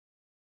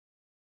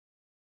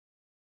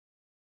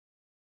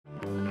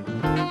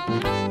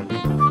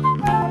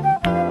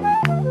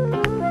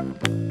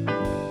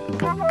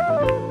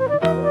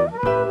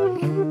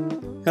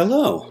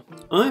Hello,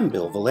 I'm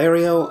Bill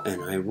Valerio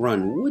and I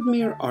run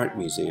Woodmere Art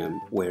Museum,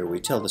 where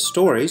we tell the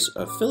stories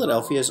of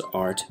Philadelphia's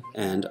art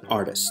and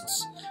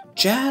artists.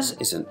 Jazz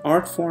is an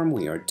art form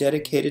we are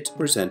dedicated to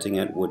presenting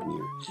at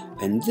Woodmere,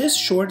 and this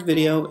short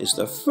video is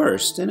the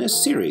first in a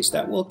series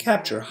that will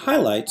capture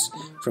highlights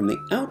from the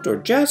outdoor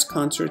jazz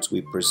concerts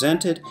we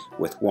presented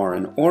with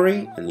Warren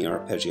Ory and the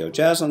Arpeggio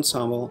Jazz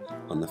Ensemble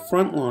on the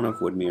front lawn of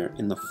Woodmere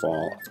in the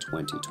fall of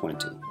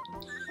 2020.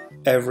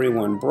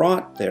 Everyone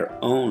brought their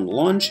own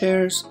lawn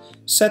chairs,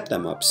 set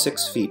them up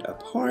 6 feet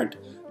apart,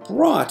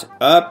 brought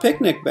a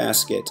picnic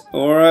basket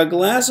or a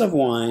glass of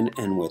wine,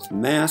 and with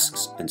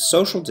masks and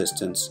social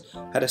distance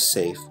had a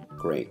safe,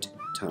 great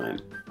time.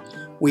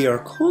 We are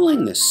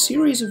calling this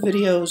series of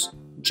videos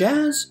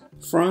Jazz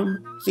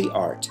from the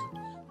Art.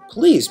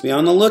 Please be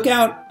on the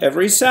lookout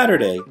every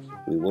Saturday.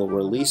 We will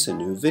release a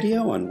new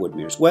video on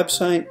Woodmere's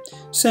website,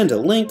 send a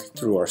link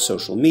through our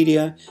social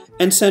media,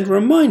 and send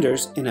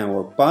reminders in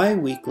our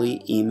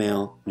bi-weekly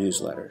email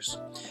newsletters.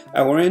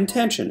 Our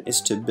intention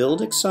is to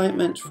build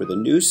excitement for the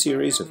new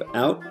series of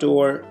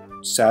outdoor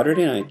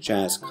Saturday night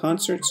jazz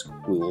concerts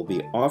we will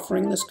be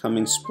offering this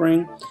coming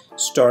spring,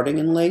 starting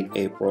in late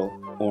April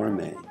or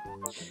May.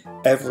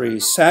 Every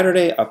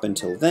Saturday up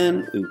until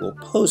then, we will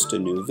post a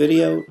new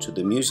video to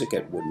the Music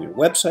at Woodmere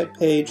website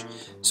page,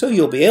 so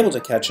you'll be able to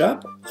catch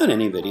up on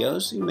any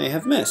videos you may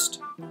have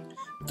missed.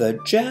 The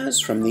Jazz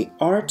from the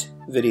Art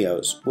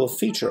videos will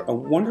feature a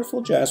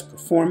wonderful jazz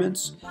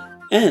performance,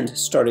 and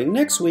starting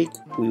next week,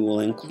 we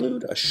will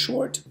include a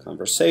short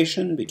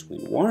conversation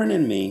between Warren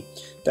and me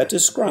that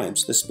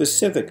describes the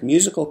specific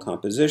musical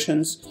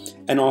compositions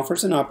and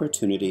offers an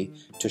opportunity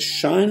to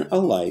shine a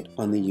light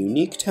on the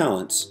unique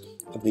talents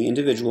of the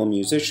individual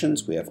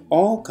musicians we have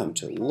all come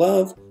to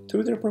love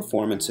through their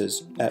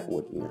performances at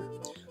Woodmere.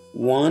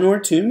 1 or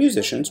 2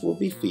 musicians will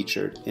be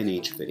featured in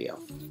each video.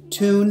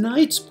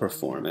 Tonight's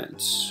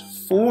performance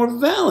for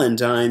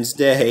Valentine's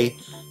Day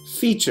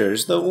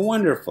features the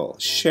wonderful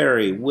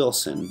Sherry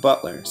Wilson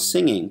Butler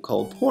singing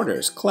Cole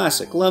Porter's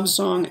classic love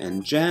song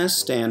and jazz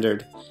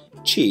standard,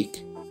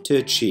 Cheek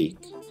to Cheek.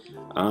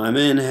 I'm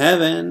in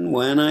heaven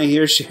when I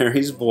hear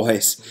Sherry's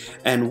voice,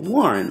 and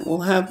Warren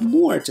will have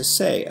more to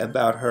say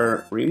about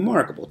her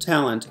remarkable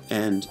talent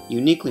and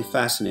uniquely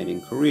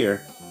fascinating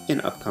career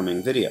in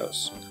upcoming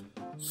videos.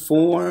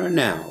 For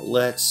now,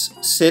 let's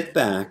sit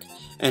back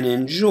and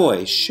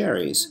enjoy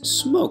Sherry's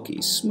smoky,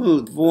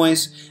 smooth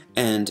voice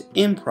and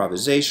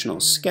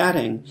improvisational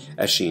scatting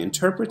as she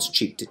interprets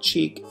Cheek to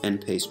Cheek and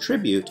pays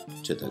tribute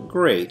to the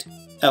great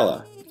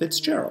Ella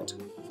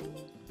Fitzgerald.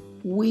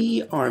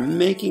 We are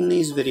making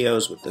these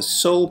videos with the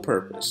sole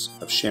purpose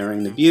of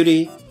sharing the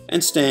beauty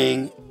and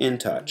staying in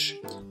touch.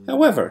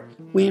 However,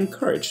 we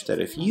encourage that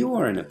if you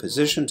are in a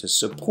position to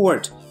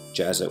support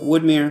Jazz at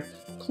Woodmere,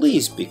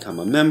 please become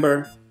a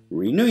member,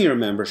 renew your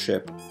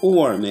membership,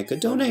 or make a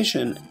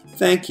donation.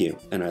 Thank you,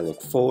 and I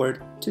look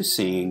forward to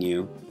seeing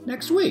you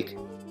next week.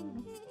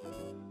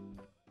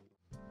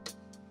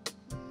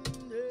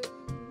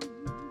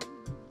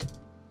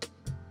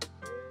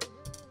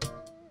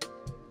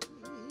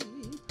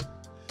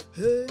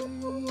 Hey,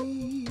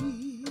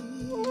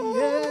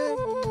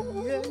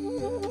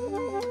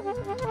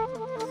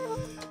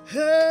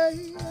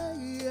 hey,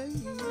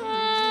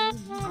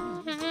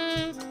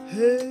 hey,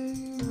 hey,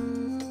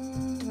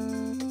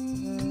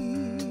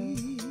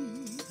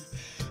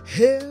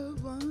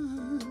 heaven,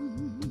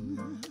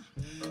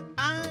 I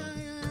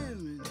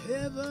am in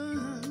heaven,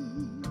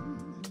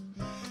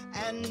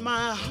 and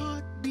my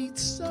heart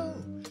beats so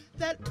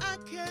that I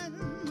can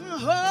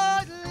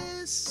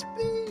hardly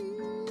speak.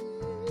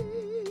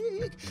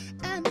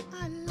 And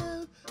I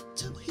love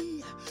to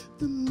hear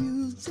the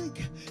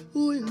music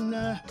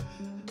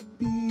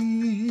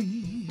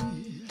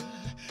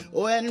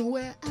when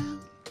we're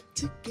out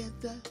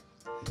together,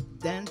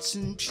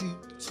 dancing cheek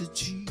to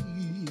cheek.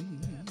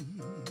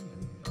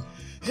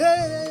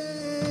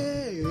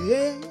 Hey,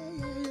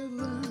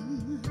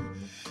 heaven,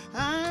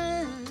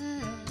 I'm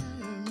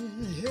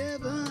in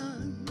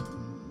heaven,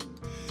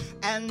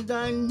 and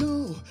I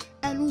know,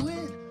 and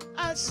when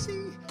I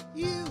see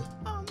you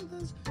on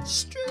the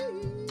street,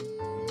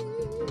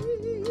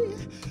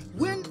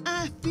 when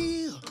I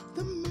feel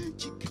the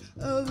magic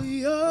of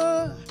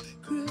your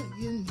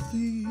crying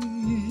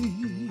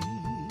feet,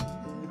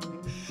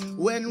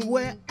 when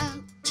we're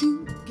out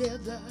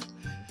together,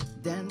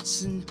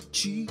 dancing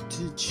cheek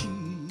to cheek.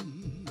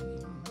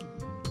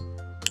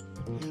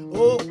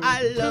 Oh,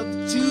 I love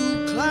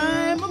to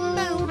climb a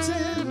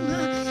mountain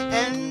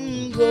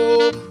and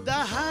go the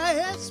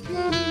highest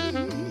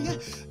peak,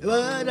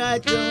 but I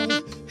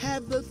don't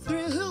have the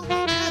thrill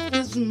half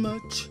as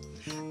much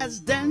as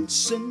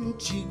dancing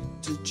cheek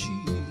to cheek.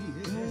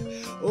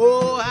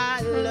 Oh,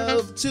 I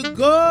love to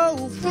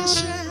go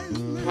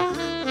fishing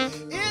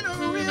in a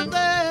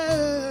river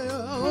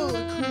or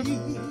a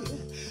creek,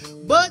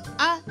 but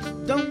I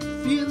don't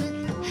feel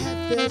it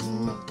half as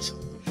much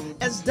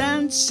as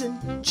dancing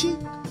cheek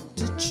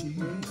to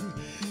cheek.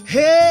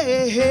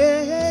 Hey,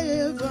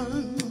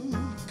 heaven,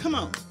 come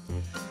on,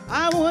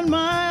 I want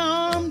my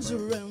arms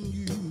around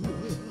you.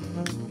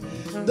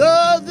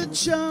 the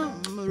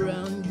charm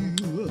around you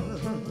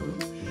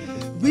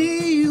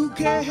will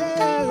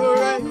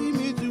carry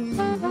me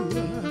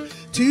through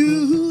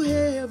to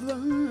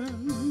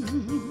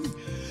heaven.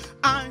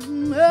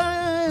 I'm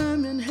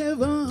in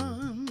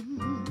heaven,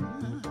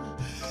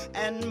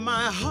 and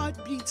my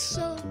heart beats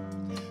so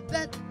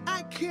that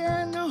I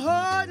can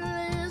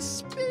hardly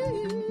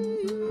speak.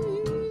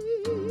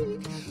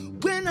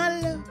 When I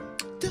love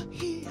to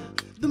hear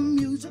the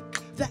music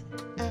that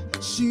I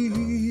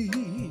see.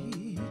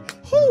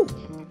 Woo!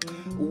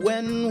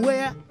 When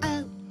we're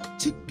out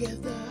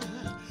together,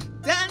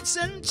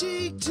 dancing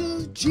cheek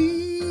to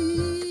cheek.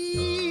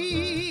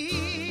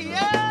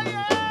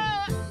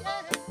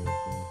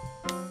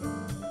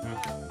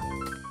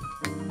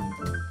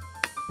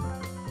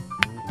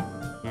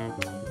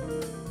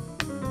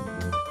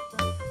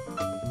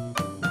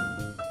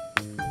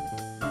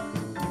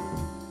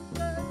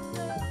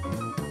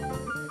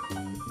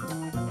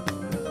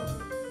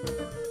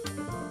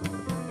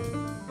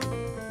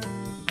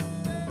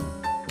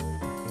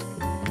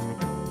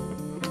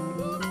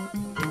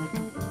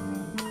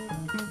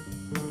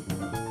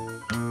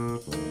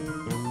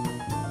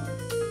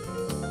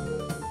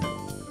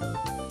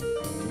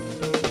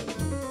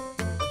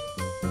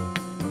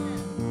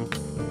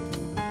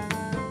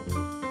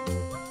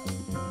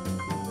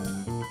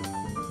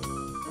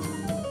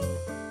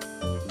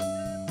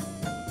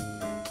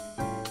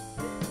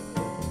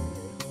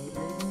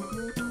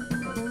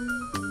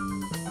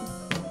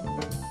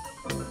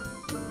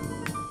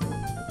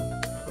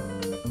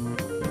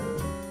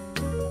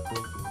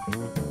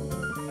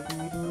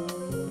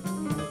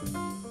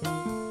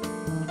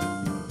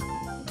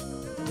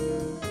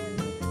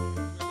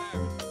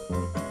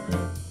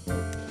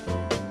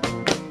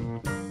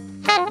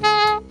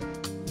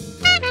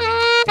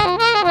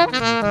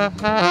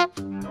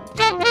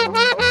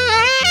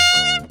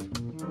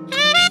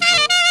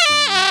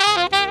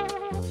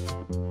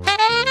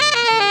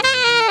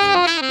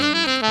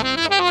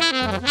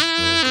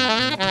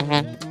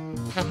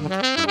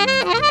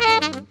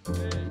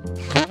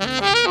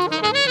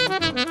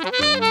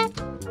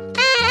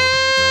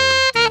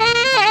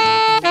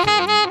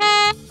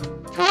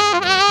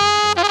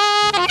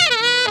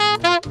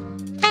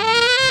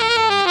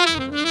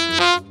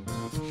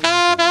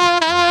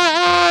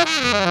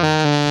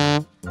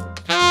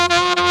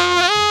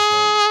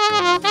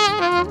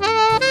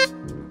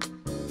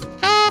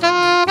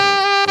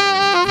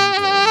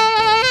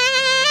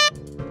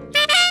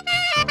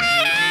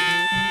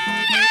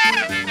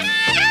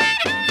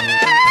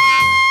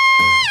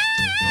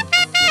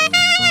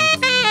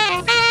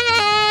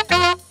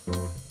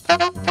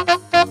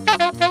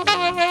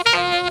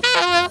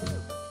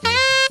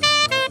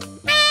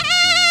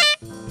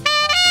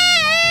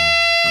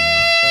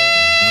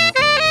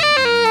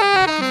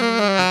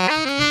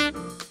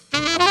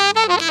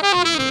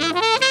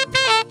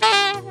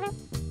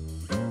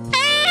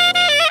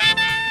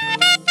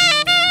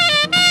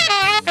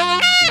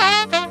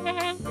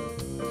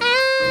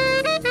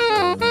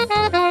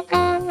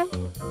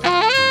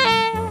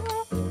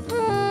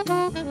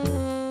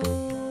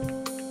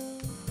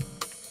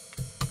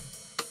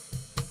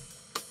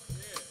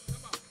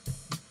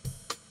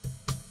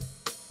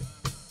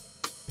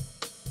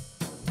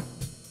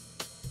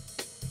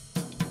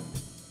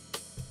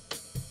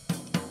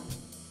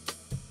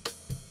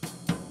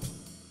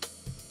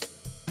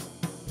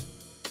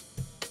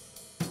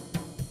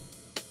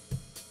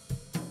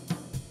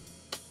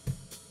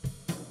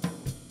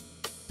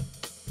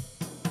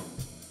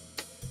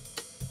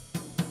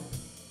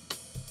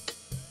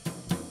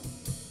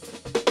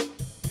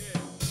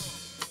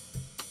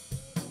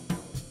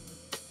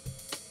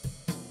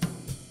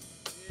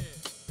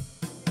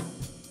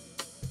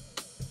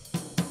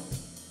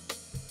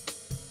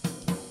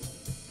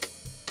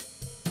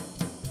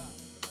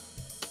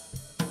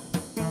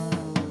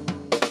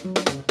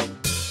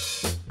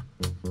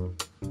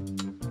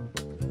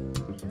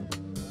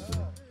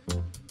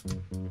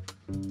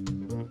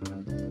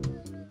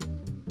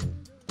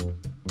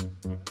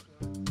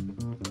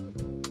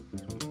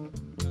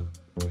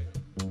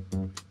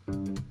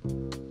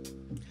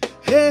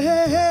 Yeah,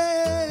 yeah,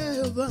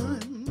 heaven.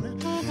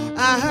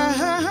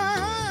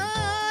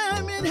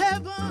 I'm in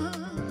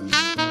heaven,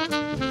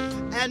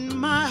 and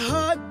my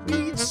heart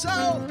beats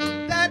so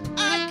that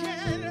I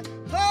can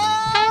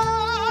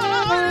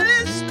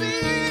hardly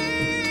speak.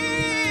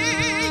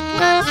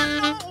 Well, I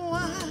know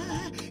I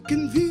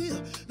can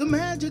feel the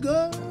magic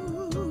of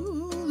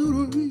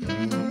the rain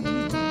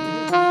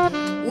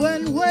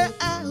when we're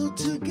out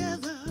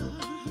together,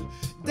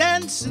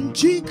 dancing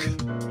cheek.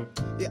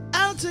 You're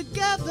out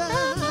together,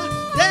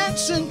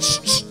 dancing,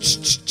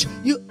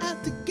 you're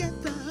out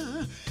together,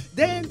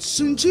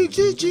 dancing,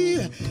 you're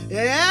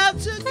out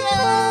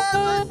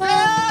together,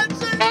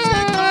 dancing,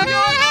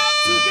 you're out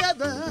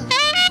together.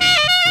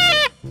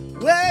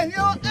 When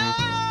you're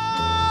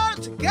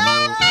out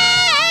together,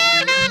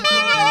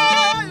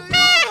 you're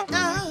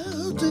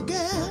out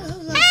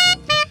together.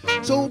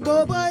 So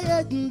go by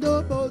it and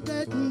go by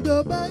it and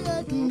go by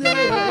it and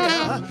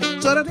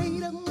so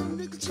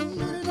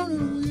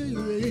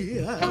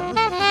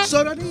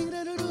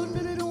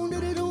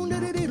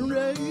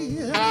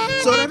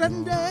So that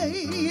one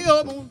day,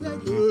 oh,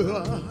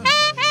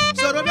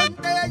 so that one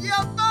day,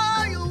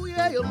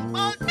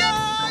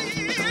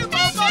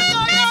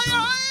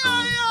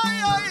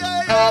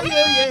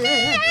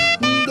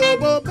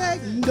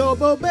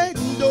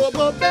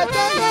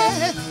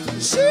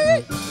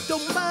 she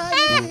don't mind.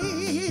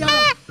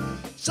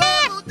 So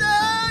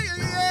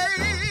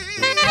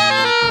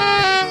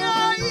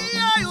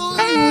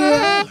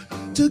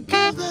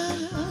together,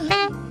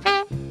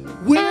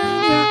 when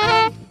you're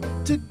out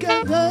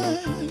together,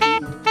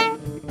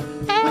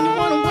 when you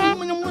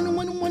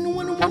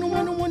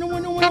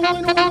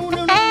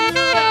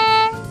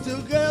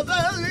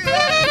together,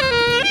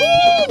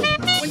 woo,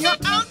 when you're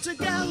out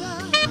together,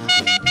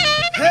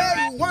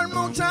 hey, one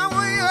more time,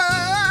 when you're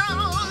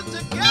out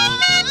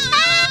together,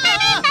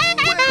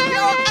 when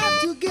you're out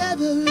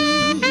together,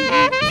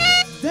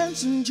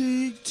 dancing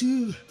cheek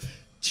to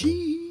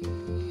cheek,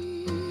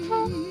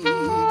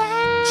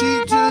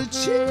 cheek to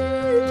cheek,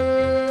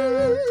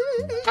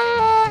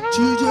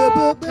 cheek to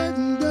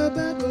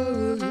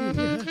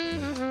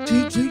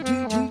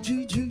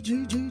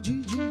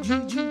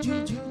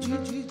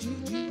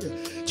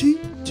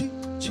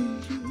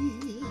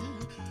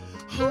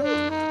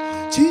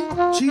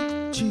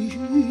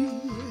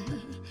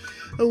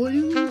what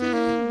you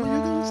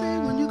gonna say?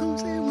 When you gonna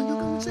say? When you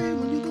gonna say?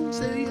 When you gonna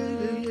say?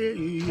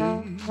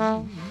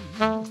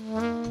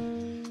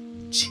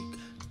 Cheek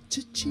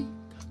to cheek,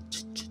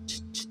 cheek to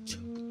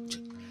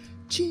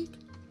cheek,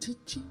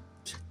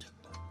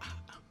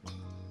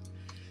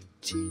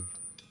 cheek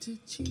to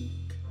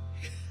cheek.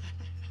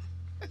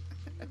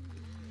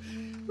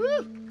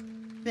 Woo!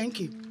 Thank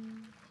you.